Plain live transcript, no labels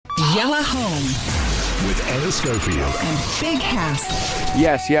Yella Home with Anna Schofield and Big House.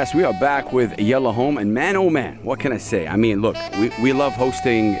 Yes, we are back with Yella Home, and man, oh man, what can I say? I mean, look, we love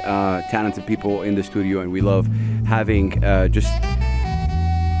hosting talented people in the studio, and we love having just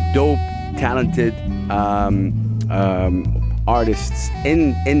dope, talented artists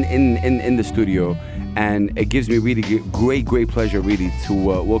in the studio. And it gives me really great pleasure, really, to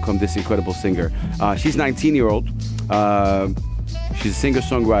welcome this incredible singer. She's 19-year-old. She's a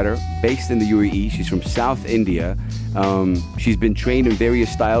singer-songwriter based in the UAE. She's from South India. She's been trained in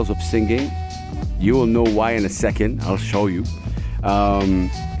various styles of singing. You will know why in a second. I'll show you.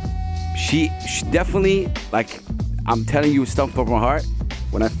 She definitely, like, I'm telling you stuff from her heart.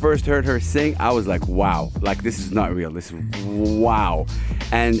 When I first heard her sing, I was like, wow, like this is not real. This is wow,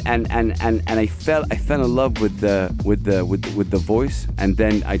 and I fell in love with the voice, and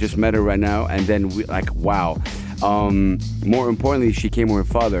then I just met her right now, and then wow. More importantly, she came with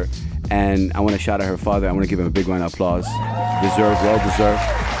her father, and I want to shout out her father. I want to give him a big round of applause, well deserved,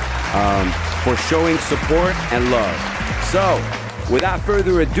 for showing support and love. So, without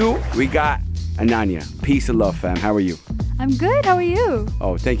further ado, we got Ananya. Peace and love, fam. How are you? I'm good. How are you?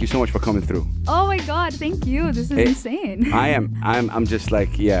 Oh, thank you so much for coming through. Oh my God, thank you. This is insane. I'm just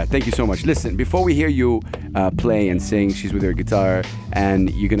like, yeah, thank you so much. Listen, before we hear you play and sing, she's with her guitar,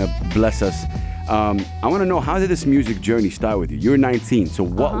 and you're gonna bless us. I want to know, how did this music journey start with you? You're 19, so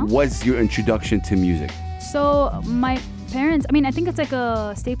what was your introduction to music? So my parents, I mean, I think it's like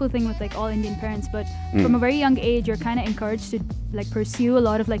a staple thing with like all Indian parents, but from a very young age, you're kind of encouraged to like pursue a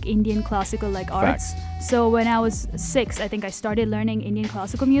lot of like Indian classical like arts. So when I was 6, I think I started learning Indian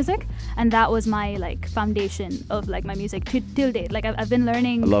classical music, and that was my like foundation of like my music till date. Like I've been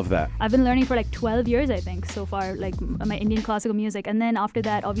learning. I love that. I've been learning for like 12 years, I think, so far, like my Indian classical music. And then after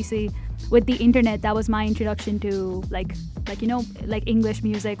that, obviously, with the internet, that was my introduction to like you know, like English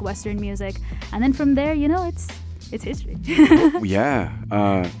music, Western music, and then from there, you know, it's history. Yeah,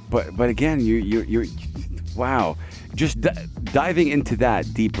 but again, you're wow. Just diving into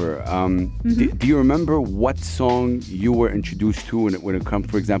that deeper. Do you remember what song you were introduced to when it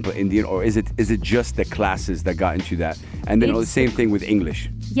comes, for example, Indian, or is it just the classes that got into that? And then the same thing with English.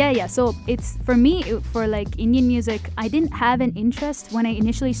 Yeah. So it's for me, for like Indian music, I didn't have an interest when I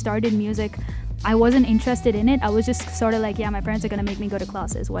initially started music. I wasn't interested in it. I was just sort of like, yeah, my parents are gonna make me go to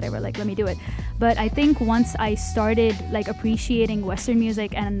classes, whatever, like let me do it. But I think once I started like appreciating Western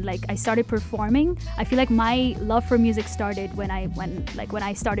music and like I started performing, I feel like my love for music started when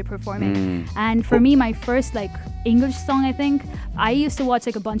I started performing. And for me, my first like English song, I think, I used to watch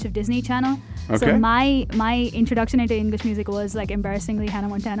like a bunch of Disney Channel. Okay. So my introduction into English music was like embarrassingly Hannah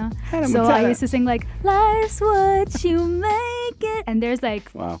Montana. So I used to sing like, life's what you make it, and there's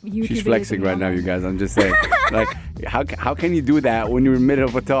like YouTube she's flexing right now, you guys. I'm just saying, like, how can you do that when you're in the middle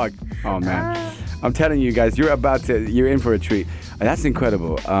of a talk? Oh man, I'm telling you guys, you're in for a treat. That's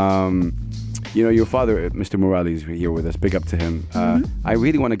incredible. You know, your father, Mr. Murali, is here with us. Big up to him. I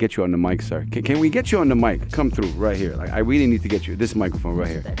really want to get you on the mic, sir. Can we get you on the mic? Come through right here. Like, I really need to get you this microphone right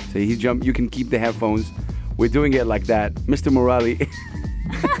here. So you can keep the headphones. We're doing it like that, Mr. Murali.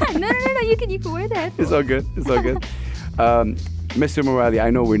 No. You can wear the headphones. It's all good. Mr. Murali, I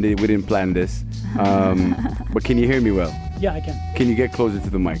know we didn't plan this, but can you hear me well? Yeah, I can. Can you get closer to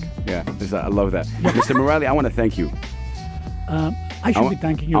the mic? Yeah, I love that. Mr. Murali, I want to thank you. I should be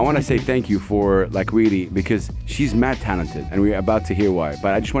thanking you. I want to say thank you for, like, really, because she's mad talented, and we're about to hear why.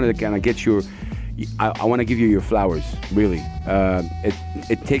 But I just wanted to kind of get I want to give you your flowers, really.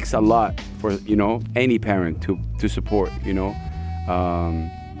 It takes a lot for, you know, any parent to support, you know,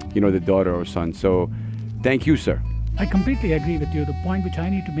 the daughter or son. So thank you, sir. I completely agree with you. The point which I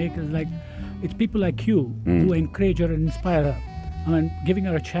need to make is like, it's people like you who encourage her and inspire her. I mean, giving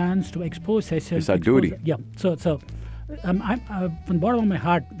her a chance to expose herself. It's our duty. Yeah. So I'm from the bottom of my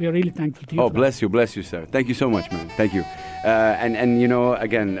heart, we are really thankful to you. Oh, bless you, sir. Thank you so much, man. Thank you. And you know,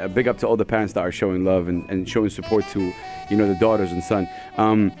 again, a big up to all the parents that are showing love and showing support to, you know, the daughters and son.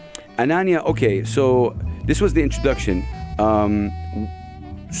 Ananya, okay, so this was the introduction.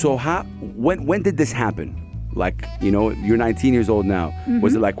 So when did this happen? Like, you know, you're 19 years old now.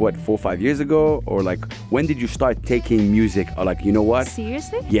 Was it like, what, 4 or 5 years ago? Or like, when did you start taking music? Or like, you know what?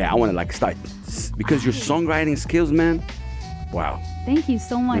 Seriously? Yeah, I want to like start. Because your songwriting skills, man. Wow. Thank you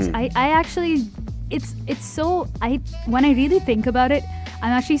so much. I actually, it's so, when I really think about it,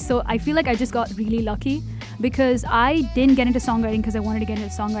 I feel like I just got really lucky. because I didn't get into songwriting because I wanted to get into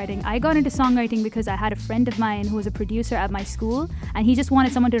songwriting. I got into songwriting because I had a friend of mine who was a producer at my school, and he just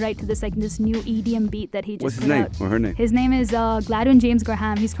wanted someone to write to this new EDM beat that he just What's his put name out. or her name? His name is Gladwin James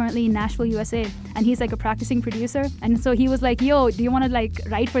Graham. He's currently in Nashville, USA, and he's like a practicing producer. And so he was like, "Yo, do you want to like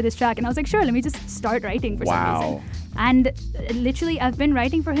write for this track?" And I was like, "Sure, let me just start writing for some reason." And literally, I've been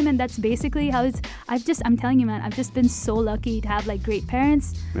writing for him, and that's basically how it's. I'm telling you, man, I've just been so lucky to have like great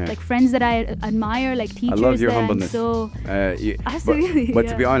parents, like friends that I admire, like teachers. I love your that I'm humbleness. So absolutely, but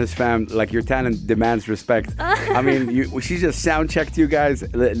to be honest, fam, like your talent demands respect. I mean, she just sound checked you guys.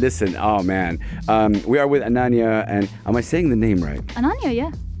 Listen, oh man, we are with Ananya, and am I saying the name right? Ananya,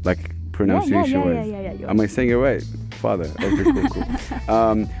 yeah. Like pronunciation wise. Yeah. Am I saying it right? Father. Okay,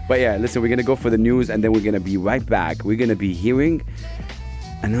 cool. But yeah, listen, we're gonna go for the news, and then we're gonna be right back. We're gonna be hearing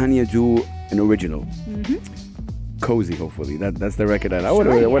Ananya do an original. Cozy, hopefully. That's the record.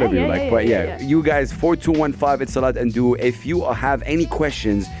 Whatever you like. But yeah, you guys, 4215, it's Salat and Do. If you have any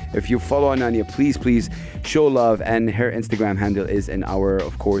questions, if you follow Ananya, please show love. And her Instagram handle is in our,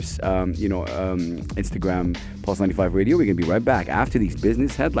 of course, Instagram, Pulse 95 Radio. We're going to be right back after these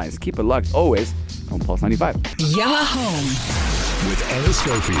business headlines. Keep it locked always on Pulse 95. Yalla Home with Ellis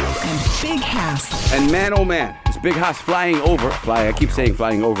Schofield and Big House. And man, oh man, it's Big House flying over. I keep saying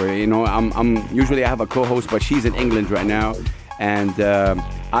flying over. You know, I'm usually I have a co-host, but she's in England right now, and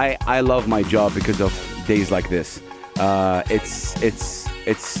I love my job because of days like this. It's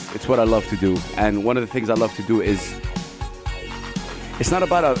what I love to do, and one of the things I love to do is. It's not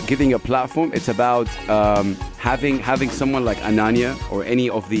about giving a platform. It's about having someone like Ananya or any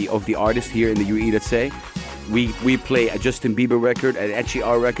of the artists here in the UAE. Let's say we play a Justin Bieber record, an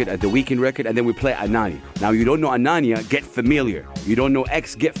HER record, a The Weeknd record, and then we play Ananya. Now you don't know Ananya, get familiar. You don't know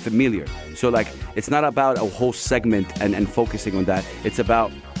X, get familiar. So like it's not about a whole segment and focusing on that. It's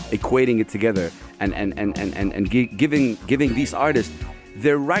about equating it together and giving these artists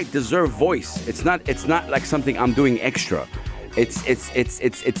their right deserved voice. It's not like something I'm doing extra. It's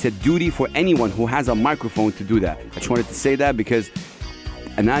a duty for anyone who has a microphone to do that. I just wanted to say that because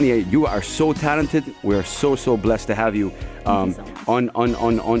Ananya, you are so talented. We are so blessed to have you on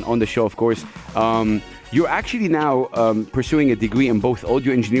the show, of course. You're actually now pursuing a degree in both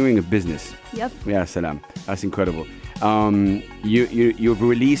audio engineering and business. Yep. Yeah, salam. That's incredible. You've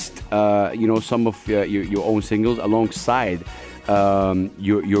released some of your own singles alongside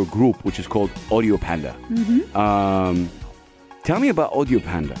your group, which is called Audio Panda. Tell me about Audio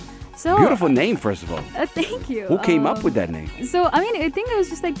Panda. So, beautiful name, first of all. Thank you. Who came up with that name? So, I mean, I think it was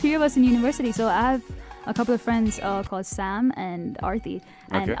just like three of us in university. So, I have a couple of friends called Sam and Arthi.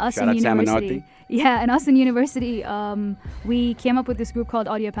 And us Shout in out Sam and university. Arthi. Yeah, and us in university, we came up with this group called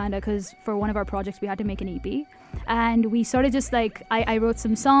Audio Panda because for one of our projects, we had to make an EP. And we started just like, I wrote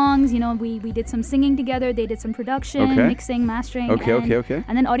some songs, we did some singing together, they did some production, mixing, mastering. Okay.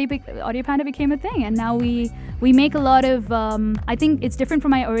 And then Audio Panda became a thing. And now we make a lot of, I think it's different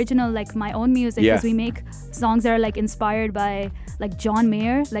from my original, like my own music, because we make songs that are like inspired by like John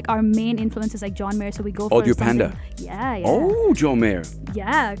Mayer. Like our main influence is like John Mayer, so we go for Audio something. Panda. Yeah. Oh, John Mayer.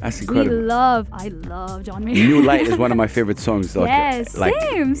 Yeah. That's incredible. I love John Mayer. New Light is one of my favorite songs. Yes,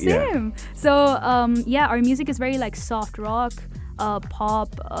 same. Yeah. So, our music is very like soft rock, pop,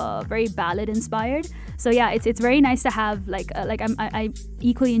 very ballad inspired. So yeah, it's very nice to have I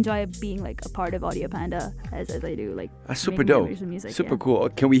equally enjoy being like a part of Audio Panda as I do like. That's super dope. Music, super cool.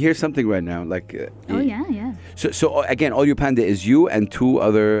 Can we hear something right now? Yeah. So again, Audio Panda is you and two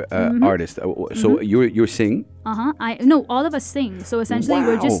other artists. So you sing. No, all of us sing. So essentially,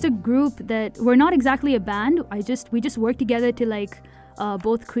 we're just a group that we're not exactly a band. We just work together to like.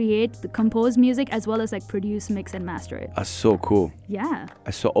 Both compose music as well as like produce, mix, and master it. That's so cool. Yeah.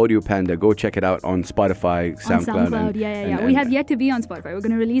 So Audio Panda, go check it out on Spotify, SoundCloud. On SoundCloud, we have yet to be on Spotify. We're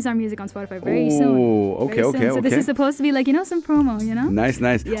going to release our music on Spotify very soon. Okay. So this is supposed to be like, some promo, Nice.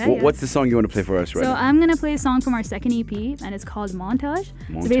 Yeah, What's the song you want to play for us right now? So I'm going to play a song from our second EP, and it's called Montage.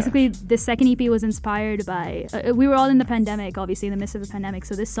 So basically, the second EP was inspired by, we were all in the pandemic, obviously, in the midst of the pandemic.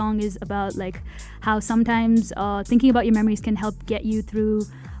 So this song is about like how sometimes thinking about your memories can help get you through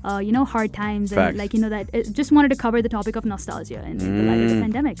hard times. Facts. And that just wanted to cover the topic of nostalgia in the light of the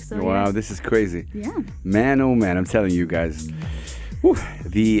pandemic. So wow, this is crazy. Yeah. Man, oh man, I'm telling you guys. Whew,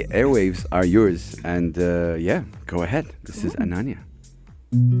 the airwaves are yours, and go ahead. This is Ananya.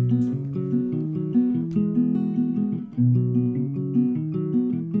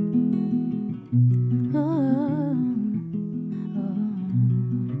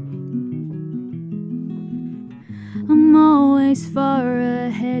 I'm always far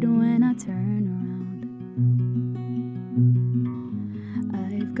ahead when I turn around.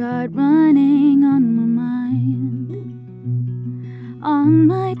 I've got running on my mind.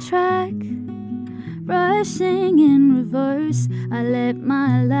 my track, rushing in reverse. I let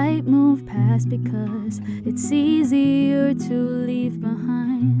my light move past because it's easier to leave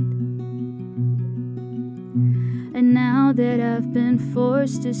behind. And now that I've been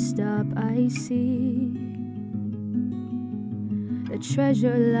forced to stop, I see the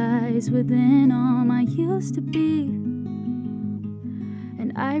treasure lies within all my used to be.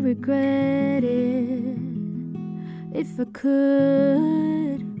 And I regret it. If I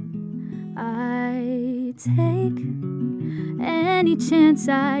could, I'd take any chance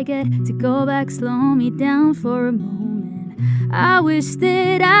I get to go back, slow me down for a moment. I wish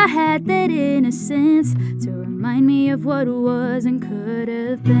that I had that innocence to remind me of what was and could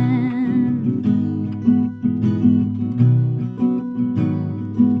have been.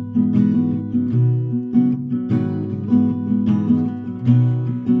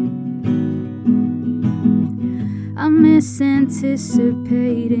 I'm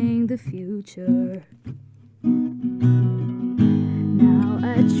misanticipating the future. Now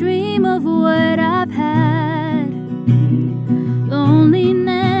I dream of what I've had.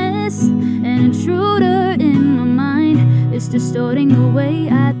 Loneliness, an intruder in my mind, is distorting the way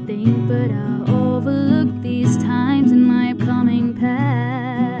I think, but I'll overlook these times in my upcoming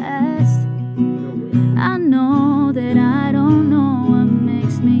past. I know that I don't know what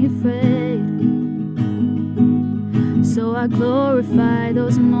makes me afraid, so I glorify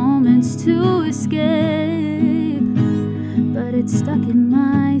those moments to escape, but it's stuck in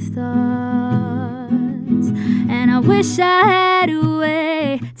my thoughts, and I wish I had a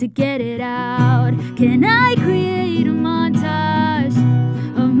way to get it out. Can I create a montage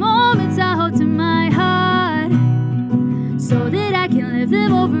of moments I hold to my heart, so that I can live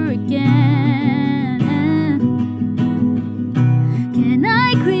them over again? Can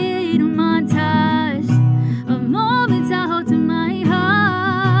I create a montage of moments I hold to my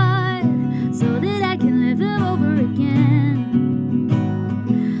heart, so that I can live them over again?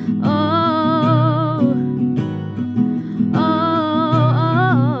 Oh, oh,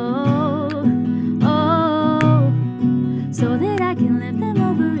 oh, oh, so that I can live them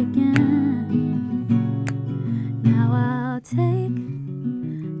over again. Now I'll take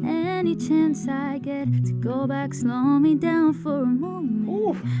any chance I get to go back, slow me down for a moment.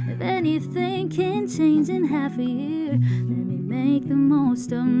 If anything can change in half a year, let me make the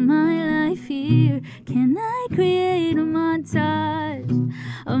most of my life here. Can I create a montage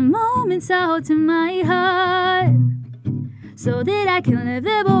of moments I hold to my heart, so that I can live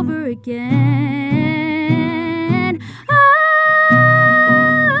them over again? Oh,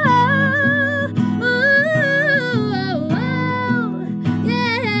 ooh, oh,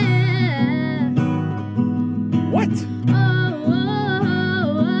 yeah. What?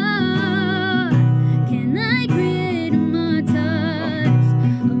 Can I create a montage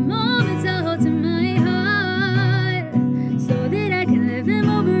of moments I hold to my heart, so that I can live them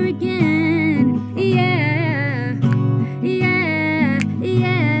over again? Yeah, yeah,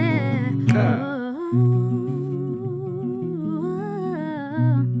 yeah. Oh.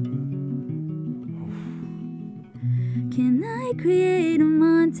 Can I create a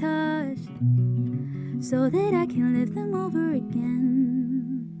montage so that I can live them over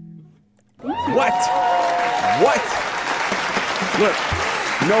again? What? What? Look,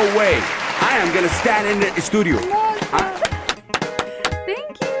 no way. I am gonna stand in the studio.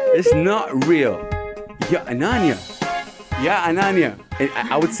 Thank you. It's not real. Yeah, Ananya. Yeah, Ananya.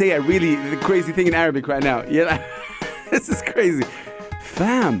 I would say the crazy thing in Arabic right now. Yeah, this is crazy.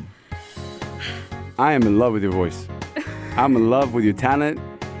 Fam, I am in love with your voice. I'm in love with your talent.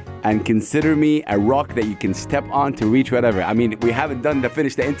 And consider me a rock that you can step on to reach whatever. I mean, we haven't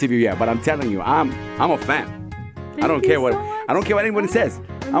finished the interview yet, but I'm telling you, I'm a fan. I don't care what anyone says.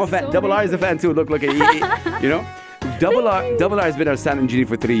 I'm a fan. Double R is a fan too. Look at you know. Double R has been our sound engineer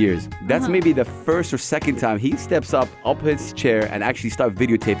for 3 years. That's maybe the first or second time he steps up his chair and actually start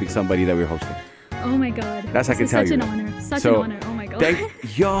videotaping somebody that we're hosting. Oh my God. That's I can tell you. Such an honor. Such an honor. Oh my God.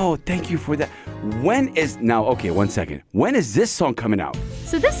 Thank you for that. One second. When is this song coming out?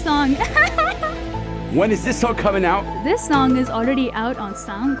 So this song. When is this song coming out? This song is already out on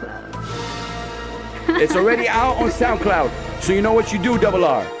SoundCloud. It's already out on SoundCloud. So you know what you do, Double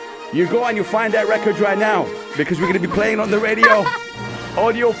R. You go and you find that record right now, because we're going to be playing on the radio.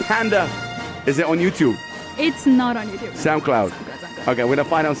 Audio Panda. Is it on YouTube? It's not on YouTube. SoundCloud. Okay, we're going to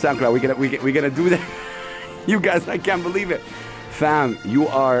find out on SoundCloud. We're gonna do that. You guys, I can't believe it. Fam, you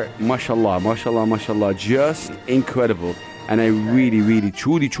are, mashallah, mashallah, mashallah, just incredible. And I really, really,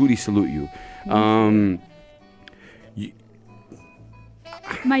 truly, truly salute you.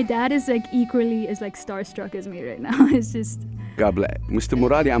 My dad is equally starstruck as me right now. It's just, God bless. Mr.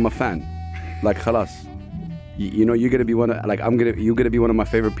 Murali, I'm a fan. Like, khalas. You know, you're gonna be you're gonna be one of my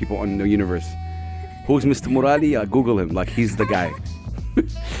favorite people in the universe. Who's Mr. Murali? Google him. Like, he's the guy.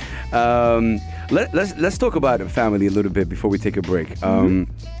 Let's talk about family a little bit before we take a break.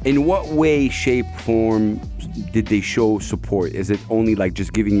 In what way, shape, form did they show support? Is it only like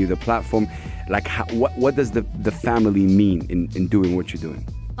just giving you the platform? Like, what does the family mean in doing what you're doing?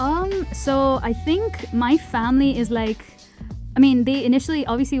 So I think my family is like, I mean, they initially,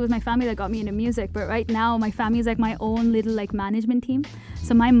 obviously it was my family that got me into music, but right now my family is like my own little like management team.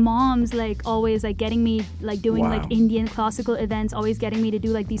 So my mom's like always like getting me like doing like Indian classical events, always getting me to do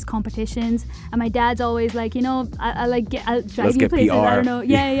like these competitions. And my dad's always like, you know, I'll drive you places. PR. I don't know.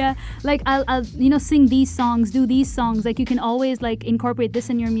 Yeah. Like I'll you know, sing these songs, do these songs. Like you can always like incorporate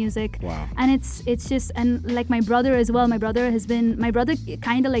this in your music. Wow. And it's just, and like my brother as well. My brother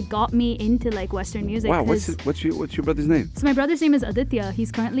kind of like got me into like Western music. Wow. What's your brother's name? So my brother's name is Aditya.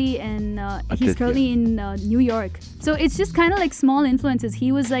 He's currently in New York. So it's just kind of like small influences.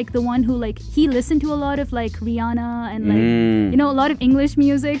 He was like the one who like, he listened to a lot of like Rihanna and like, you know, a lot of English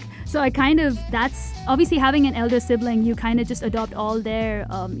music. So I kind of, that's obviously having an elder sibling, you kind of just adopt all their,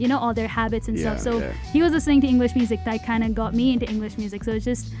 you know, all their habits and stuff. So he was listening to English music that kind of got me into English music. So it's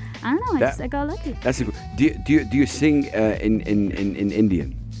just, I don't know, I got lucky. That's cool. Do you sing in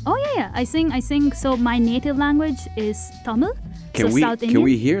Indian? Oh yeah. I sing. So my native language is Tamil. Can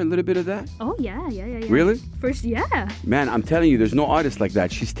we hear a little bit of that? Oh yeah. Really? First, yeah. Man, I'm telling you, there's no artist like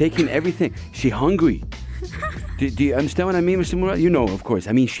that. She's taking everything. She hungry. Do you understand what I mean, Mr. Murali? You know, of course.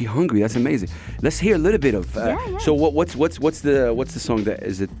 I mean, she hungry. That's amazing. Let's hear a little bit of. So what's the song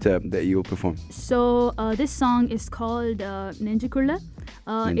that you will perform? So this song is called Nenjukulla.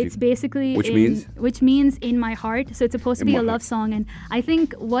 It's basically which means in my heart. So it's supposed to be a love song. And I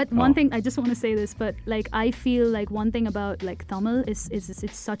think one thing, I just want to say this, but like I feel like one thing about like Tamil is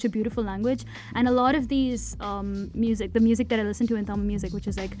it's such a beautiful language, and a lot of these the music that I listen to in Tamil music, which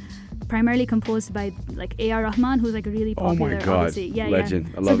is like primarily composed by like A.R. Rahman, who's like a really popular. Oh my God,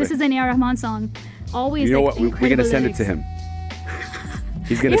 legend! I love so this is an A.R. Rahman song. Always, you know like, what? We're gonna send it to him.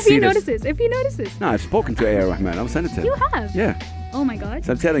 He's gonna see this. If he notices. No, I've spoken to A.R. Rahman. I'll send it to him. You have? Yeah. Oh my God.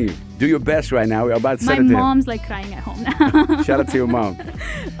 So I'm telling you, do your best right now. We're about to send it to him. My mom's like crying at home now. Shout out to your mom.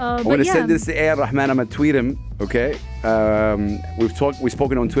 I want to send this to A.R. Rahman. I'm gonna tweet him. Okay. We've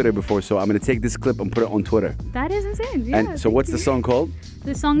spoken on Twitter before, so I'm gonna take this clip and put it on Twitter. That is insane. Yeah. And so what's the song called?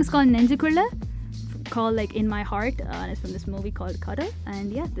 The song is called Nenjukulla, called like In My Heart, and it's from this movie called Cutter.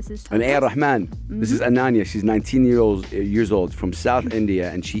 And yeah, this is. And A.R. Rahman. This is Ananya. She's 19 years old from South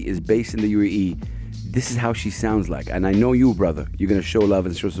India, and she is based in the UAE. This is how she sounds like. And I know you, brother. You're going to show love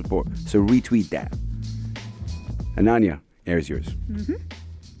and show support. So retweet that. Ananya, air is yours.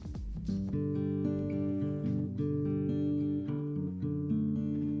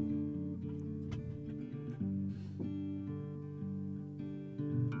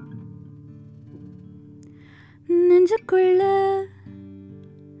 நெஞ்சுக்குள்ள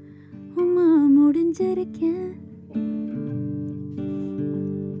உமா முடிஞ்சிருக்கேன்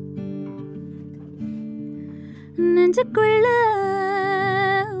நெஞ்சுக்குள்ள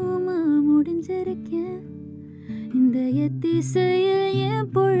உமா முடிஞ்சிருக்கேன் இந்த எத்திசையில் என்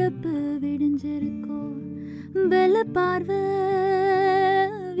பொழப்பு விடிஞ்சிருக்கோ வெள்ள பார்வை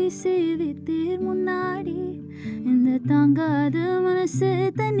விசி வித்தீர் முன்னாடி இந்த தாங்காத மனசு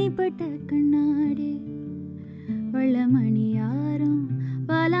தண்ணிப்பட்ட கண்ணாடி வள்ளமணியாரம்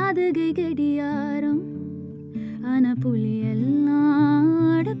வாலாதுகை கடியாரம் ஆன புலி எல்லாம்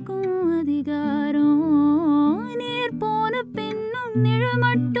அடக்கும் அதிகாரம் நீர் போன பின்னும் நிழல்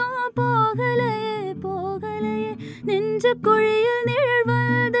மட்டும் போகலையே நெஞ்ச குழியில் நிழல்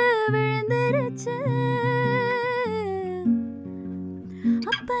வந்து விழுந்துருச்சு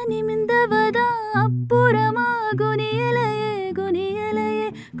அப்ப நிமிந்தவதா அப்புறமா குனியலையே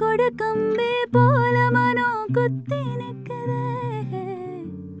கொடுக்கம்பி போல மனோ குத்தி நிற்குதே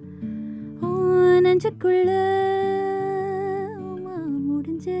ஓ நெஞ்சுக்குள்ள உமா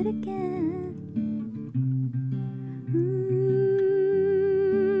முடிஞ்சிருக்கேன்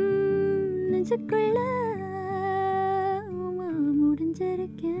நெஞ்சுக்குள்ள உமா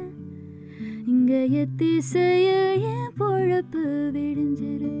முடிஞ்சிருக்கேன் இங்க எத்திசையில் என் பொழப்பு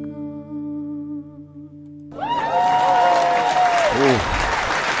விடிஞ்சிருக்கோ.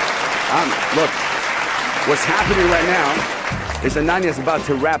 Look, what's happening right now is Ananya's about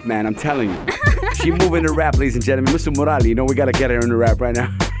to rap, man. I'm telling you. She moving to rap, ladies and gentlemen. Mr. Murali, you know we got to get her in the rap right now.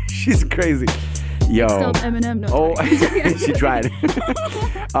 She's crazy. Yo. Stop Eminem. No, she tried.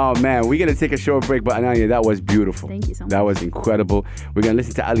 Oh, man. We're going to take a short break, but Ananya, that was beautiful. Thank you so much. That was incredible. We're going to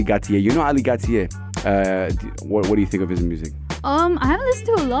listen to Ali Gatier. You know Ali Gatier. What do you think of his music? I haven't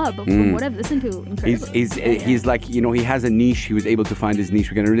listened to a lot, but from what I've listened to, incredible. He's like, you know, he has a niche. He was able to find his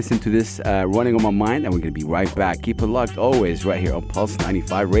niche. We're going to listen to this Running on My Mind, and we're going to be right back. Keep it locked always right here on Pulse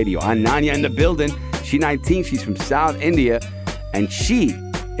 95 Radio. Ananya in the building. She's 19. She's from South India, and she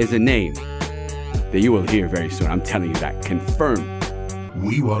is a name that you will hear very soon. I'm telling you that. Confirmed.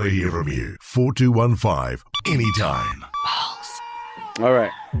 We want to hear from you. 4215 anytime. All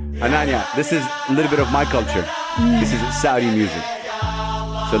right. Ananya, this is a little bit of my culture. This is Saudi music.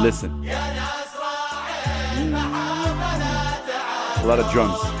 So listen. A lot of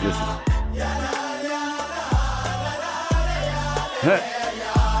drums. Listen.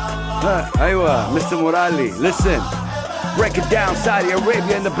 Aywa, Mr. Murali. Listen. Break it down. Saudi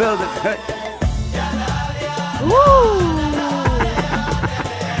Arabia in the building. Ooh!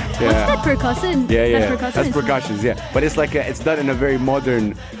 Yeah. What's that percussion? Yeah. That percussion That's is- percussions, yeah. But it's like it's done in a very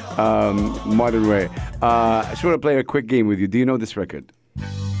modern way. I just want to play a quick game with you. Do you know this record?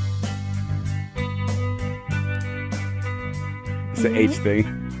 It's the H thing.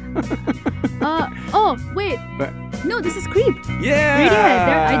 Oh, wait. But- No, this is Creep. Yeah.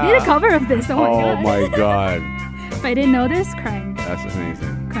 Radiohead. I did a cover of this. Oh my Oh god. my god. If I didn't know this, crying. That's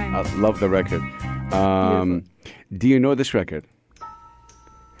amazing. Crime. I love the record. Do you know this record?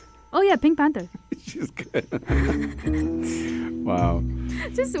 Oh yeah, Pink Panther. She's good. Wow.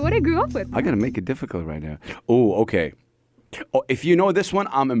 Just what I grew up with. I gotta make it difficult right now. Oh, okay. Oh, if you know this one,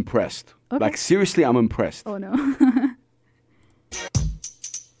 I'm impressed. Okay. Like seriously, I'm impressed. Oh no.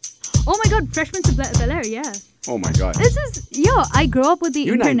 Oh my god, Freshman to Bel Air, yeah. Oh my god. This is, I grew up with the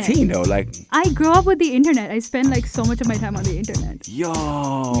You're internet. 19 though, like. I grew up with the internet. I spend like so much of my time on the internet. Yo.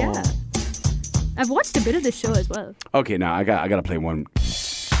 Yeah. I've watched a bit of this show as well. Okay, now I gotta play one.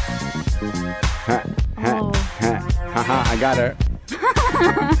 Oh. I got her.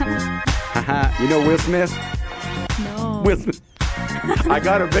 You know Will Smith? No. Will Smith. I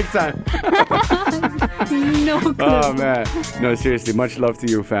got her big time. No clue. Oh man. No, seriously, much love to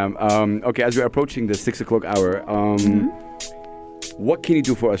you, fam. Okay, as we're approaching the 6 o'clock hour, what can you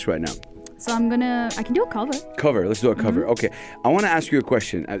do for us right now? So I can do a cover. Cover. Let's do a cover. Okay. I want to ask you a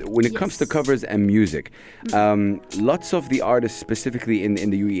question. When it comes to Yes. covers and music, lots of the artists, specifically in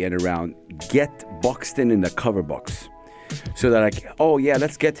the UAE and around, get boxed in the cover box. So they're like, oh yeah,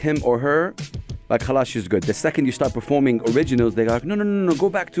 let's get him or her. Like, Halash is good. The second you start performing originals, they're like, no, go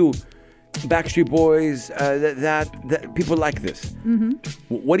back to Backstreet Boys. That people like this.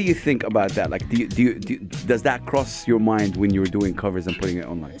 What do you think about that? Like, does that cross your mind when you're doing covers and putting it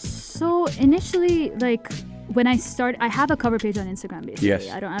online? So initially, like when I have a cover page on Instagram. Basically, Yes.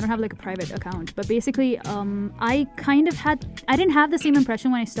 I don't have like a private account, but basically, I didn't have the same impression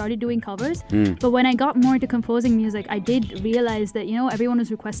when I started doing covers. But when I got more into composing music, I did realize that everyone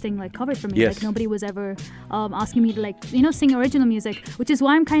was requesting like covers from me. Yes. Like nobody was ever asking me to sing original music, which is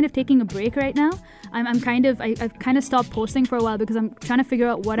why I'm kind of taking a break right now. I've kind of stopped posting for a while because I'm trying to figure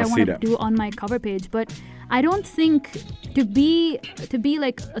out what I see want to that. do on my cover page. But I don't think to be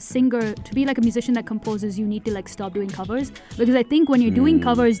like a singer, to be like a musician that composes, you need to like stop doing covers, because I think when you're doing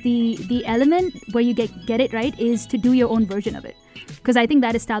covers, the element where you get it right is to do your own version of it. Because I think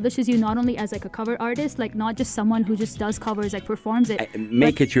that establishes you not only as like a cover artist, like not just someone who just does covers, like performs it.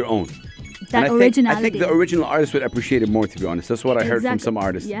 Make it your own. That and originality. I think the original artist would appreciate it more, to be honest. That's what I heard from Exactly. some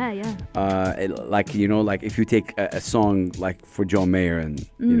artists. Yeah. Like if you take a song like for John Mayer and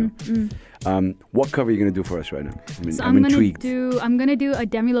what cover are you gonna do for us right now? So I'm intrigued. I'm gonna do a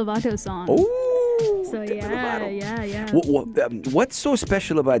Demi Lovato song. Oh, So Demi Lovato. yeah. What's so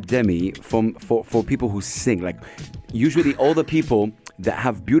special about Demi for people who sing? Like, usually all the people that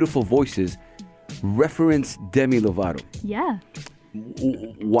have beautiful voices reference Demi Lovato. Yeah.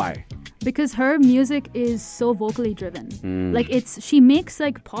 Why? Because her music is so vocally driven. Like she makes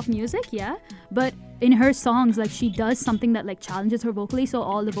like pop music, yeah, but in her songs, like she does something that like challenges her vocally. So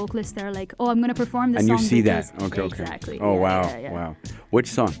all the vocalists they're like, oh, I'm gonna perform this And song. you see because... that? Okay. Exactly. Oh Yeah, wow, yeah. wow. Which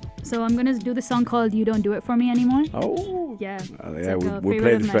song? So I'm gonna do the song called "You Don't Do It For Me Anymore." Oh. Yeah. It's Yeah, like a we'll favorite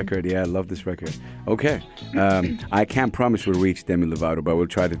play of this mine. record. Yeah, I love this record. Okay. I can't promise we'll reach Demi Lovato, but we'll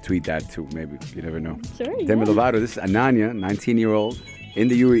try to tweet that too, maybe. You never know. Sure. Demi yeah. Lovato, this is Ananya, 19-year-old, in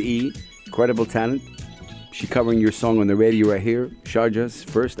the UAE. Incredible talent. She covering your song on the radio right here. Sharjah's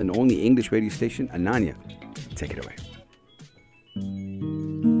first and only English radio station. Ananya, take it away.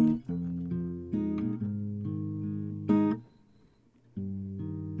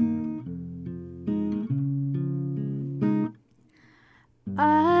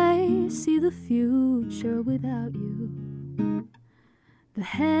 I see the future without you. The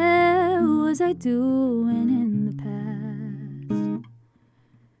hell was I doing in the past?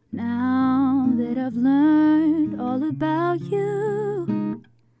 Now that I've learned all about you.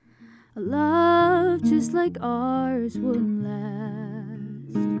 A love just like ours wouldn't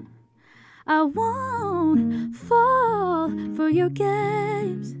last. I won't fall for your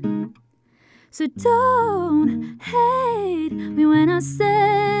games, so don't hate me when I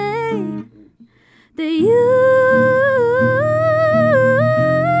say that you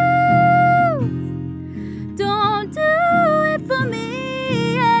don't do it for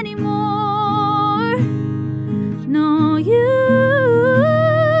me anymore. No, you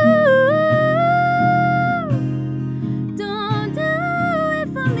don't do it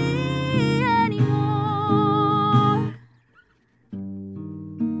for me anymore.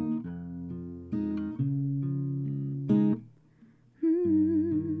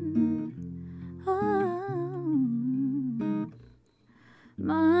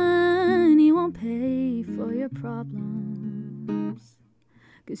 Money won't pay for your problems,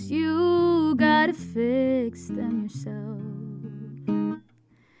 'cause you gotta fix them yourself.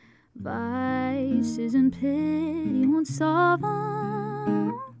 Vices and pity won't solve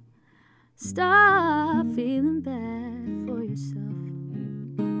them. Stop feeling bad for yourself.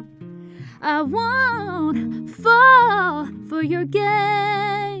 I won't fall for your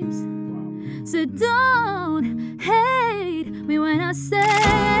games, so don't hate me when I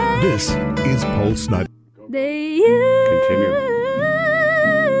say This is Pulse 90. that you Continue.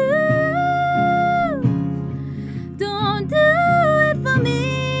 don't do it for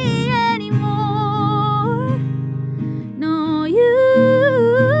me anymore. No, you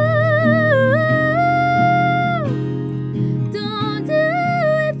don't do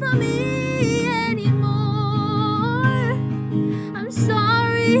it for me anymore. I'm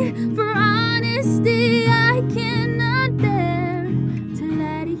sorry for honesty. I cannot bear to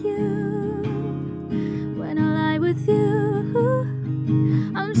lie to you when I lie with you.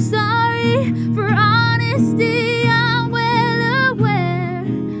 I'm sorry for honesty. I'm well aware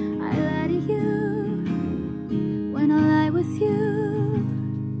I lie to you when I lie with you.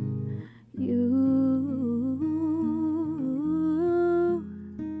 You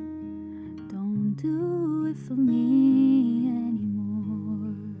don't do it for me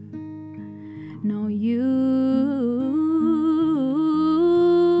anymore. No, you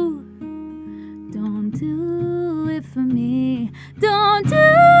don't do it for me. Don't do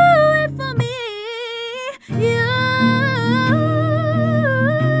it for me. You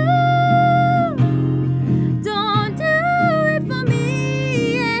don't do it for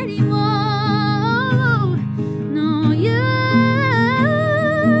me anymore. No, you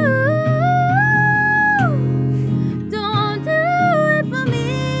don't do it for me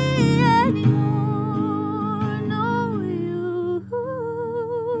anymore. No, you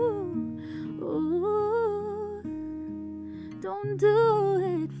don't do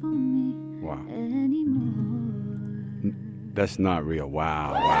it for me Wow. anymore. That's not real.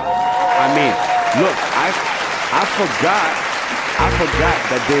 Wow. I mean, look, I forgot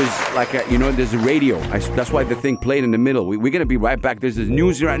that there's like a, there's a radio. That's why the thing played in the middle. We're going to be right back. There's this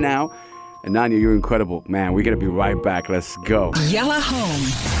news right now. And Nanya, you're incredible. Man, we're going to be right back. Let's go. Yella Home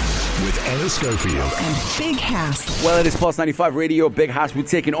With Ella Schofield. and Big House. Well, it is Pulse 95 Radio, Big House. We're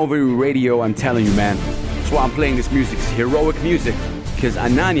taking over your radio. I'm telling you, man. That's why I'm playing this music. It's heroic music. Because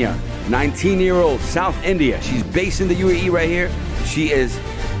Ananya, 19-year-old, South India. She's based in the UAE right here. She is,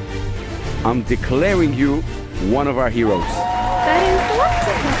 I'm declaring you one of our heroes. That is what?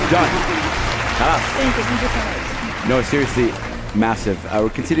 Done. Halas. Thank you so much. No, seriously, massive. We're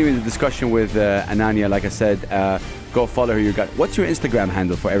continuing the discussion with Ananya. Like I said, go follow her. What's your Instagram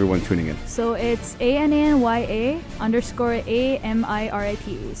handle for everyone tuning in? So it's ANANYA_AMIRITE.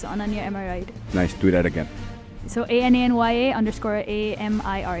 So Ananya Emirite. Nice. Do that again. So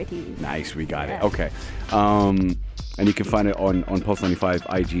ANANYA_AMIRITE. Nice. We got it. Yeah. Okay. And you can find it on Pulse 95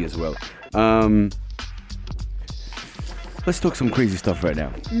 IG as well. Let's talk some crazy stuff right now.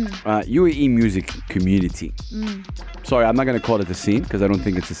 UAE music community. Sorry, I'm not going to call it a scene because I don't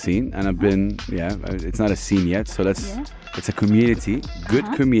think it's a scene. And it's not a scene yet. So it's a community, good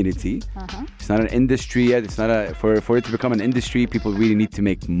community. It's not an industry yet. It's not for it to become an industry, people really need to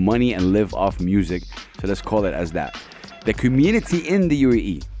make money and live off music. So let's call it as that. The community in the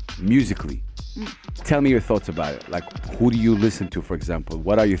UAE, musically. Tell me your thoughts about it. Like, who do you listen to, for example?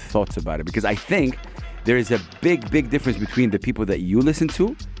 What are your thoughts about it? Because I think there is a big difference between the people that you listen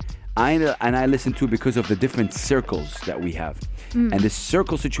to and I listen to because of the different circles that we have. And the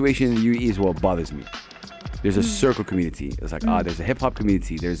circle situation in the UAE is what bothers me. There's a circle community. It's like, there's a hip-hop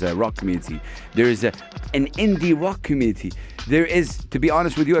community. There's a rock community. There is an indie rock community. There is, to be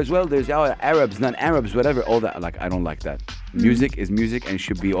honest with you as well, there's Arabs, non-Arabs, whatever, all that. Like, I don't like that. Music is music and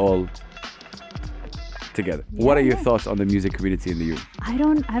should be all together. What are your yeah. thoughts on the music community in the U? I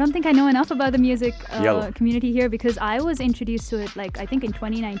don't think I know enough about the music Yellow. community here because I was introduced to it like I think in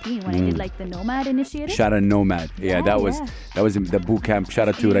 2019 when I did like the Nomad Initiative. Shout out Nomad. Yeah, Yeah, that was in the boot camp. Shout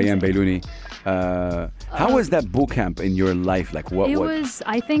out to Rayan Bailouni. How was that boot camp in your life? Like what?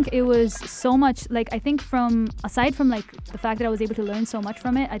 I think it was so much like I think aside from like the fact that I was able to learn so much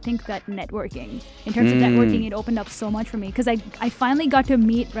from it, I think that networking, in terms of networking, it opened up so much for me because I finally got to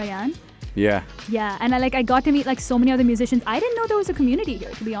meet Rayan. Yeah. Yeah, and I got to meet like so many other musicians. I didn't know there was a community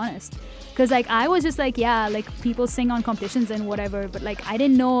here, to be honest. Because like I was just like, yeah, like people sing on competitions and whatever, but like I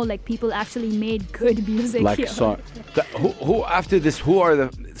didn't know like people actually made good music Like here. who after this? Who are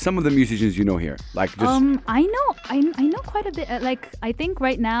some of the musicians you know here? Like just I know quite a bit. Like I think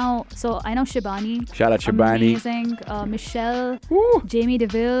right now, so I know Shibani. Shout out Shibani. Amazing. Michelle. Woo. Jamie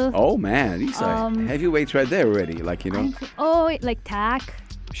DeVille. Oh man, these are heavyweights right there already. Like you know. Like Tack.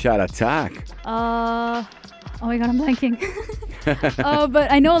 Shout out Tack. Oh my god, I'm blanking.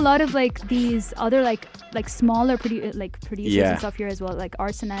 But I know a lot of like these other like smaller producers and stuff here as well, like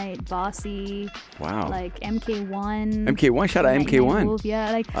Arsenite, Bossy. Wow. Like MK1. MK1, shout out MK1. Wolf,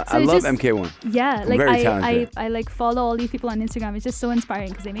 yeah, like I love MK1. Yeah, like Very talented. I like follow all these people on Instagram. It's just so inspiring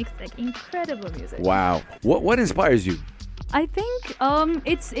because they make like incredible music. Wow. What inspires you? I think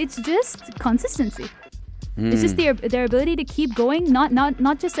it's just consistency. It's just their ability to keep going,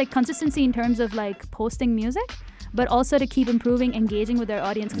 not just like consistency in terms of like posting music, but also to keep improving, engaging with their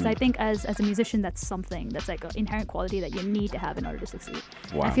audience. Because I think as a musician, that's something that's like an inherent quality that you need to have in order to succeed.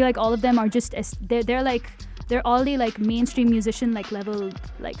 Wow. I feel like all of them are just they're already like mainstream musician like level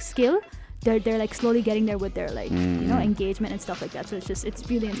like skill. They're like slowly getting there with their like engagement and stuff like that. So it's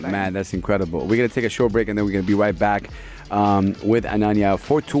really inspiring. Man, that's incredible. We're gonna take a short break and then we're gonna be right back with Ananya.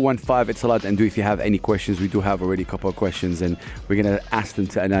 4215 it's a lot. And if you have any questions, we do have already a couple of questions and we're gonna ask them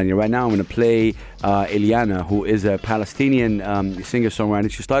to Ananya. Right now I'm gonna play Eliana, who is a Palestinian singer-songwriter.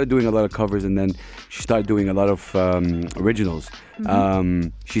 She started doing a lot of covers and then she started doing a lot of originals.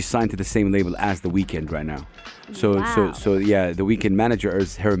 She's signed to the same label as The Weeknd right now. So yeah, The Weeknd manager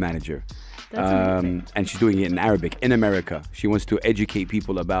is her manager. And she's doing it in Arabic in America. She wants to educate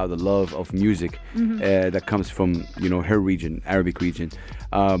people about the love of music that comes from her region, Arabic region,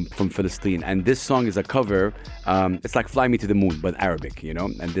 from Palestine. And this song is a cover. It's like "Fly Me to the Moon" but Arabic,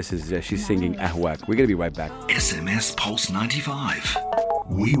 And this is she's singing Ahwak. We're gonna be right back. SMS Pulse 95.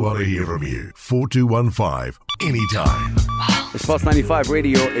 We want to hear from you. 4215 anytime. It's Pulse 95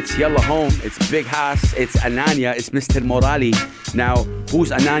 Radio. It's Yalla Home. It's Big Hass. It's Ananya. It's Mr. Morali. Now,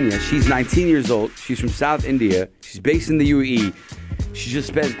 who's Ananya? She's 19 years old. She's from South India. She's based in the UAE. She just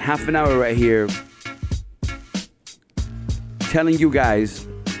spent half an hour right here telling you guys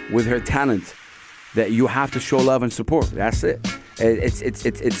with her talent that you have to show love and support. That's it.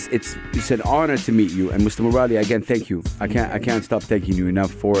 It's an honor to meet you, and Mr. Morali, again, thank you. I can't stop thanking you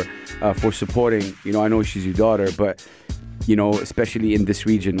enough for supporting. I know she's your daughter, but especially in this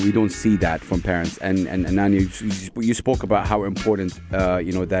region, we don't see that from parents. And Ananya, you spoke about how important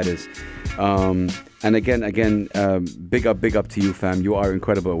that is. And again, big up to you, fam. You are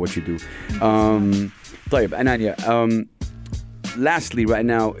incredible at what you do. طيب, Ananya. Lastly, right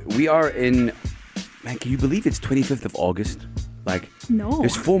now we are in. Man, can you believe it's 25th of August? Like, no.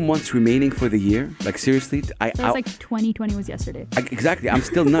 There's 4 months remaining for the year. Like, seriously? It's like 2020 was yesterday. Exactly. I'm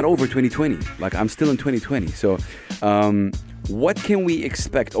still not over 2020. Like, I'm still in 2020. So, what can we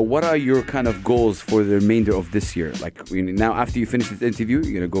expect, or what are your kind of goals for the remainder of this year? Like, now after you finish this interview,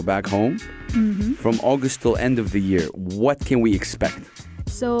 you're going to go back home. From August till end of the year, what can we expect?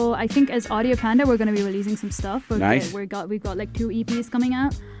 So I think as Audio Panda, we're going to be releasing some stuff. Nice. We've got like 2 EPs coming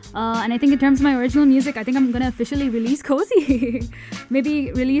out. And I think in terms of my original music, I think I'm going to officially release Cozy.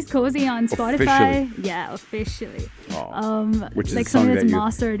 Maybe release Cozy on Spotify. Officially? Yeah, officially. Which is like a song something that that's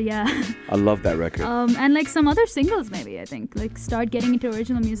mastered, yeah. I love that record. And like some other singles maybe, I think. Like start getting into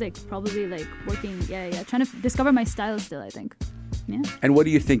original music, probably like working, trying to discover my style still, I think. Yeah. And what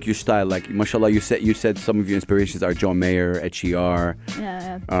do you think your style, like, mashallah, you said some of your inspirations are John Mayer, Ed Sheeran.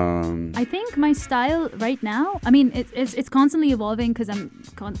 Yeah. I think my style right now, I mean, it's constantly evolving because I'm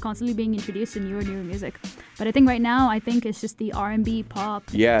constantly being introduced to newer music. But I think right now, I think it's just the R&B pop.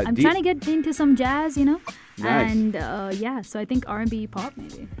 Yeah. I'm trying to get into some jazz, Nice. And so I think R&B pop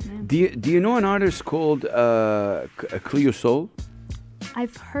maybe. Yeah. Do you know an artist called Cleo Soul?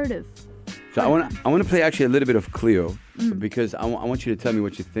 I've heard of. So I want to play actually a little bit of Cleo because I want you to tell me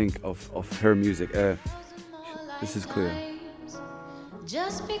what you think of her music. This is Cleo.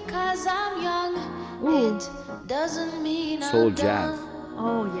 Just because I'm young, it doesn't mean Soul I'm jazz. done.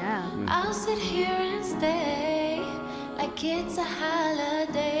 Oh yeah. I'll sit here and stay like it's a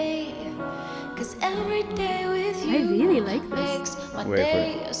holiday. 'cause every day with you I really like this. makes my Wait for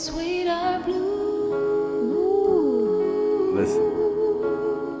day a sweeter blue. Listen.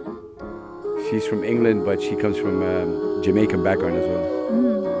 She's from England, but she comes from Jamaican background as well.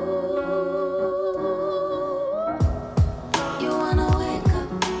 You wanna wake up,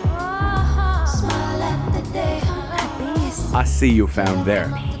 smile at the day, I see you found there.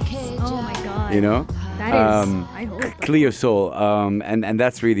 the cage. Oh my god. You know? That is. I hope. Clear Soul, and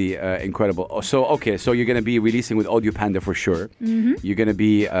that's really incredible. So okay, so you're gonna be releasing with Audio Panda for sure. Mm-hmm. You're gonna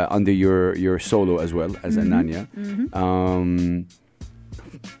be under your solo as well as Ananya. Mm-hmm.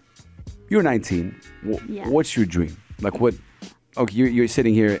 You're 19. Yeah. What's your dream? Like what? Okay, you're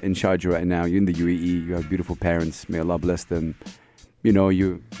sitting here in Sharjah right now. You're in the UAE. You have beautiful parents. May Allah bless them. You know,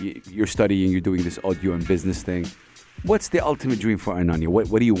 you're studying. You're doing this audio and business thing. What's the ultimate dream for Ananya?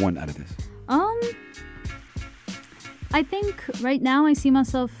 What do you want out of this? I think right now I see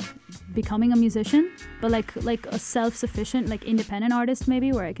myself becoming a musician, but like a self-sufficient, like independent artist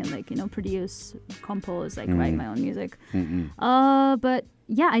maybe, where I can like, you know, produce, compose, like write my own music. But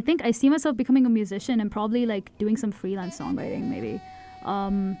yeah, I think I see myself becoming a musician and probably like doing some freelance songwriting maybe.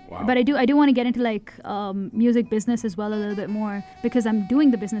 But I do want to get into like music business as well a little bit more, because I'm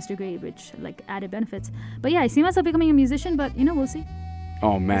doing the business degree, which like added benefits. But yeah, I see myself becoming a musician, but you know, we'll see.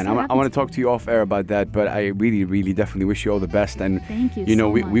 Oh man, I want to talk to you off air about that, but I really, really definitely wish you all the best. And Thank you you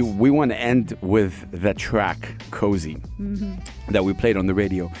know, so we much. want to end with the track "Cozy" that we played on the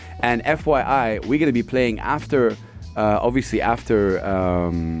radio. And FYI, we're gonna be playing after, obviously after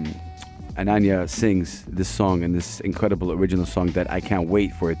Ananya sings this song and this incredible original song that I can't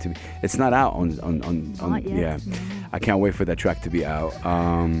wait for it to be. It's not out on Not yet, yeah. no. I can't wait for that track to be out.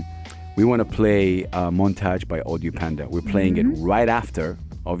 We want to play Montage by Audio Panda. We're playing it right after,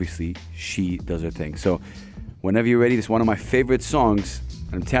 obviously, she does her thing. So whenever you're ready, this is one of my favorite songs,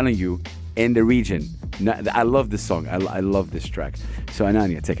 I'm telling you, in the region. I love this song. I love this track. So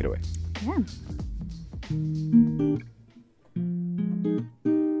Ananya, take it away. Yeah.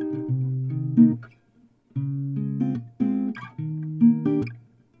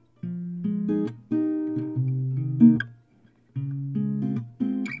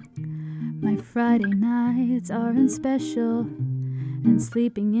 My Friday nights aren't special, and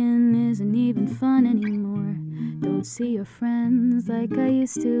sleeping in isn't even fun anymore. Don't see your friends like I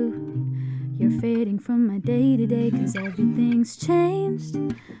used to. You're fading from my day to day, 'cause everything's changed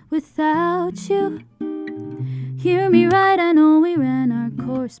without you. Hear me right, I know we ran our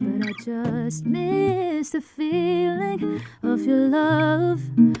course, but I just miss the feeling of your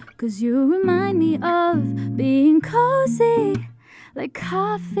love. 'Cause you remind me of being cozy, like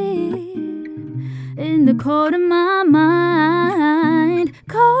coffee in the cold of my mind.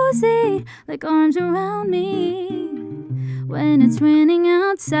 Cozy, like arms around me when it's raining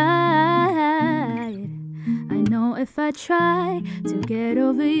outside. I know if I try to get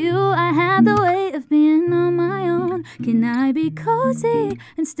over you, I have the weight of being on my own. Can I be cozy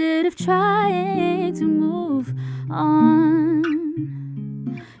instead of trying to move on?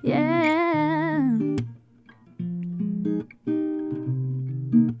 Yeah.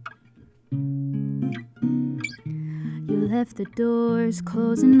 You left the doors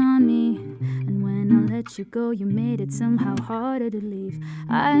closing on me, and when I let you go, you made it somehow harder to leave.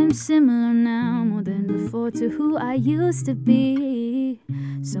 I'm similar now, more than before, to who I used to be.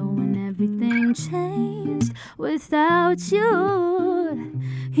 So when everything changed without you,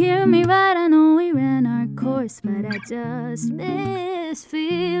 hear me right, I know we ran our course, but I just miss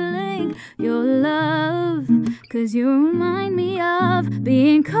feeling your love. 'Cause you remind me of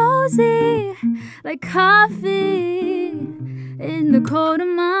being cozy, like coffee in the cold of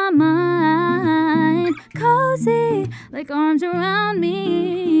my mind. Cozy, like arms around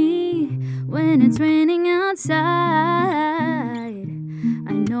me when it's raining outside.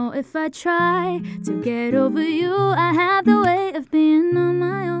 I know if I try to get over you, I have the weight of being on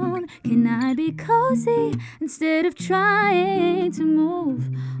my own. Can I be cozy instead of trying to move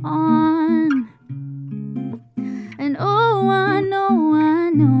on? And oh, I know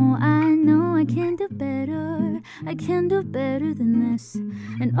I can do better. I can do better than this.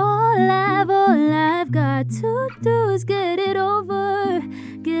 And all I've got to do is get it over with.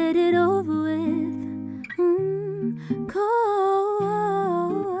 Cozy.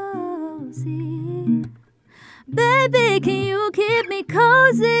 Baby, can you keep me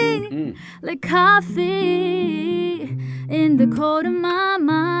cozy? Like coffee in the cold of my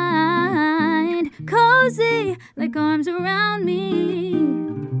mind. Cozy, like arms around me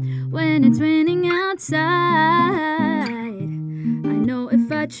when it's raining outside. I know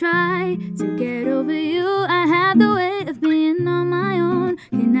if I try to get over you, I have the weight of being on my own.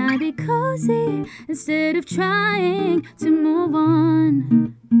 Can I be cozy cozy instead of trying to move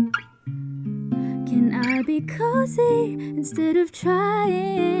on? Can I be cozy instead of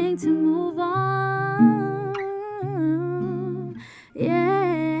trying to move on? Yeah.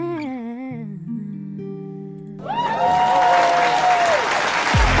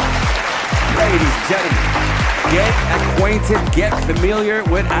 Ladies and gentlemen, get acquainted, get familiar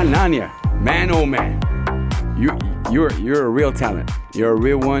with Ananya. Man, oh man, you're a real talent. You're a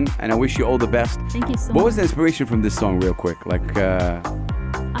real one, and I wish you all the best. Thank you so much. What was the inspiration from this song, real quick? Like,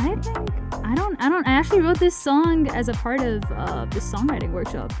 I actually wrote this song as a part of this songwriting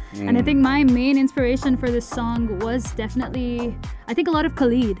workshop. And I think my main inspiration for this song was definitely, I think a lot of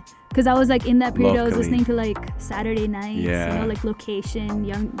Khalid. Because I was like in that period, Love I was Khalid. listening to like Saturday Nights, Yeah. you know, like Location,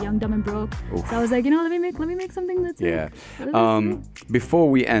 Young, Dumb and Broke. Oof. So I was like, you know, let me make something that's yeah. like, Before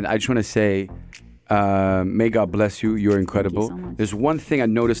we end, I just want to say, may God bless you. You're incredible. so much. There's one thing I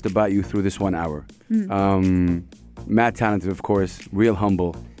noticed about you through this 1 hour. Mad talented, of course, real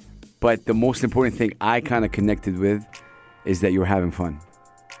humble. But the most important thing I kind of connected with is that you're having fun.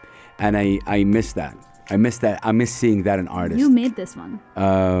 And I miss that. I miss that. I miss seeing that in artists. you made this one.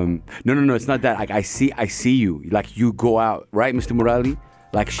 No, it's not that. Like I see you. Like you go out, right, Mr. Murali?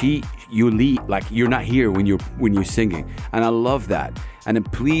 Like you leave. Like you're not here when you're singing, and I love that. And then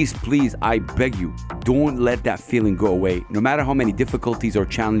please, I beg you, don't let that feeling go away. No matter how many difficulties or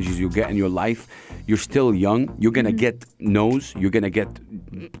challenges you get in your life, you're still young. You're gonna get no's. You're gonna get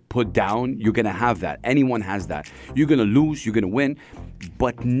put down. You're gonna have that. Anyone has that. You're gonna lose. You're gonna win,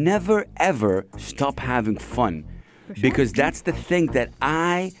 but never ever stop having fun. Because that's the thing that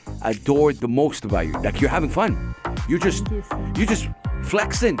I adored the most about you. Like you're having fun. You're just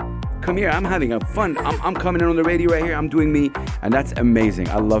flexing. Come here, I'm having fun. I'm coming in on the radio right here. I'm doing me, and that's amazing.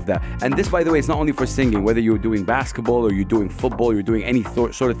 I love that. And this, by the way, it's not only for singing. Whether you're doing basketball or you're doing football, you're doing any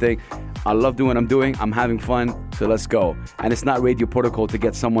sort of thing. I love doing what I'm doing. I'm having fun, so let's go. And it's not radio protocol to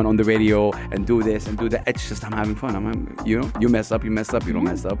get someone on the radio and do this and do that. It's just I'm having fun. You mess up, you mess up. You don't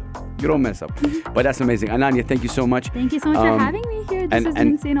mess up, you don't mess up. But that's amazing. Ananya, thank you so much. Thank you so much for having me here. This is an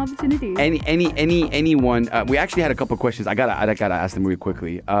insane opportunity. Anyone? We actually had a couple of questions. I gotta ask them really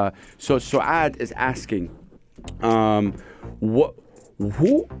quickly. So Ad is asking, what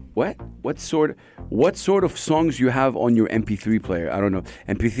sort of songs you have on your MP3 player? I don't know.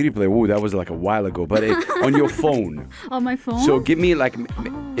 MP3 player. Ooh, that was like a while ago. But on your phone. On my phone. So give me like,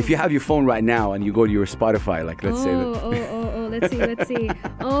 if you have your phone right now and you go to your Spotify, like let's say that. Let's see.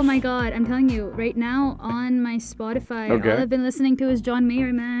 Oh my God, I'm telling you, right now on my Spotify, Okay. all I've been listening to is John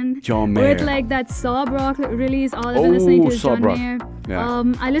Mayer, man. John Mayer. With like that Sob Rock release, all I've been listening to is Sob John Rock. Mayer. Yeah.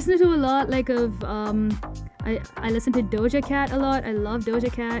 I listen to a lot like of I listen to Doja Cat a lot. I love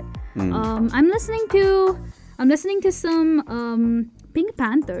Doja Cat. I'm listening to some Pink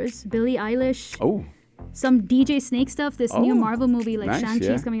Panthers, Billie Eilish. Oh. Some DJ Snake stuff, this new Marvel movie, like nice, Shang-Chi's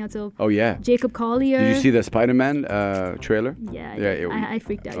yeah. coming out. So Oh yeah. Jacob Collier. Did you see the Spider-Man trailer? Yeah. I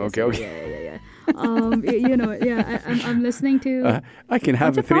freaked out. Okay, yesterday. Yeah. I'm listening to. I can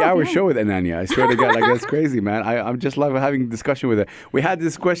have a Bunch of 3-hour pop, yeah. show with Ananya. I swear to God, like that's crazy, man. I'm just love having a discussion with her. We had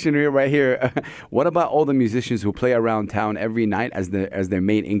this question right here. What about all the musicians who play around town every night as their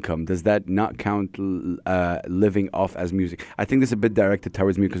main income? Does that not count living off as music? I think this is a bit directed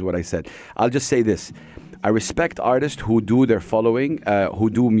towards me because of what I said. I'll just say this: I respect artists who do their following, who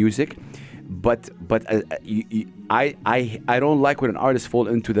do music. But I don't like when an artist fall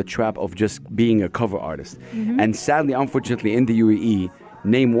into the trap of just being a cover artist. And sadly, unfortunately, in the UAE,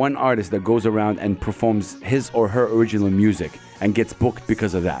 name one artist that goes around and performs his or her original music and gets booked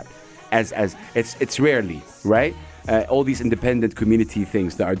because of that. As it's rarely, right? All these independent community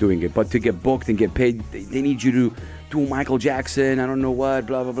things that are doing it, but to get booked and get paid, they need you to do Michael Jackson, I don't know what,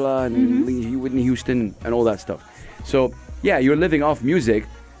 blah blah blah, and Whitney Houston and all that stuff. So yeah, you're living off music.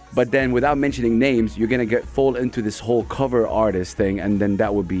 But then, without mentioning names, you're gonna fall into this whole cover artist thing, and then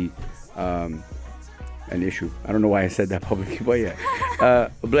that would be an issue. I don't know why I said that publicly, but yeah.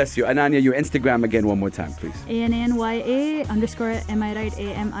 Bless you, Ananya. Your Instagram again one more time, please. ANNYA _ am I right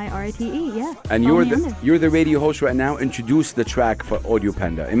AMIRTE. Yeah. And follow me on there. you're the radio host right now. Introduce the track for Audio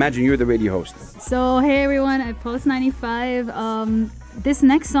Panda. Imagine you're the radio host. So hey everyone, at Pulse 95. This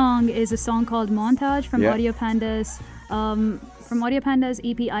next song is a song called Montage from Yeah. Audio Panda's. From Audio Panda's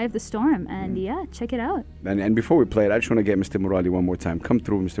EP Eye of the Storm, and yeah, check it out. And before we play it, I just want to get Mr. Murali one more time. Come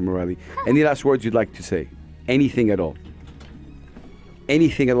through, Mr. Murali. Any last words you'd like to say? Anything at all?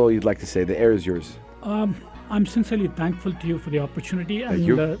 Anything at all you'd like to say? The air is yours. I'm sincerely thankful to you for the opportunity and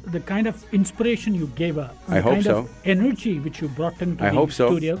you. the kind of inspiration you gave us. I the hope kind so. of energy which you brought into I the hope so.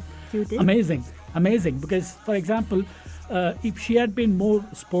 studio. You did. Amazing. Because, for example, if she had been more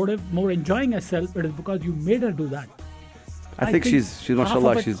sportive, more enjoying herself, it is because you made her do that. I think she's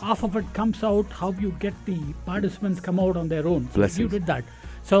mashallah, half of it comes out how you get the participants come out on their own. So Blessings. you did that.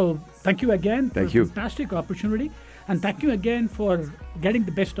 So thank you again for Thank you. a fantastic opportunity, and thank you again for getting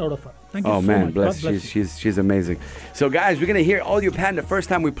the best out of her. Thank you Oh so man, much. bless. God bless you. She's amazing. So guys, we're gonna hear All You Pan. The first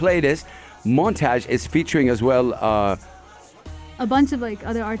time we play this, Montage is featuring as well. A bunch of like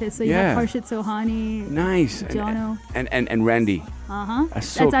other artists. So you Yeah. have Harshit Sohani. Nice. Jono. And Randy. That's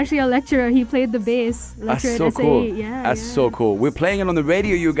so- actually a lecturer. He played the bass. That's Lecturer so at SAE. cool. Yeah. That's yeah. so cool. We're playing it on the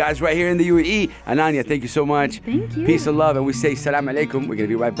radio, you guys, right here in the UAE. Ananya, thank you so much. Thank you. Peace and love. And we say salam alaikum. We're going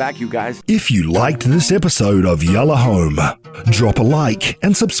to be right back, you guys. If you liked this episode of Yalla Home, drop a like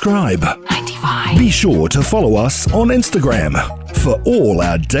and subscribe. 95. Be sure to follow us on Instagram for all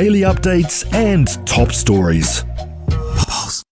our daily updates and top stories.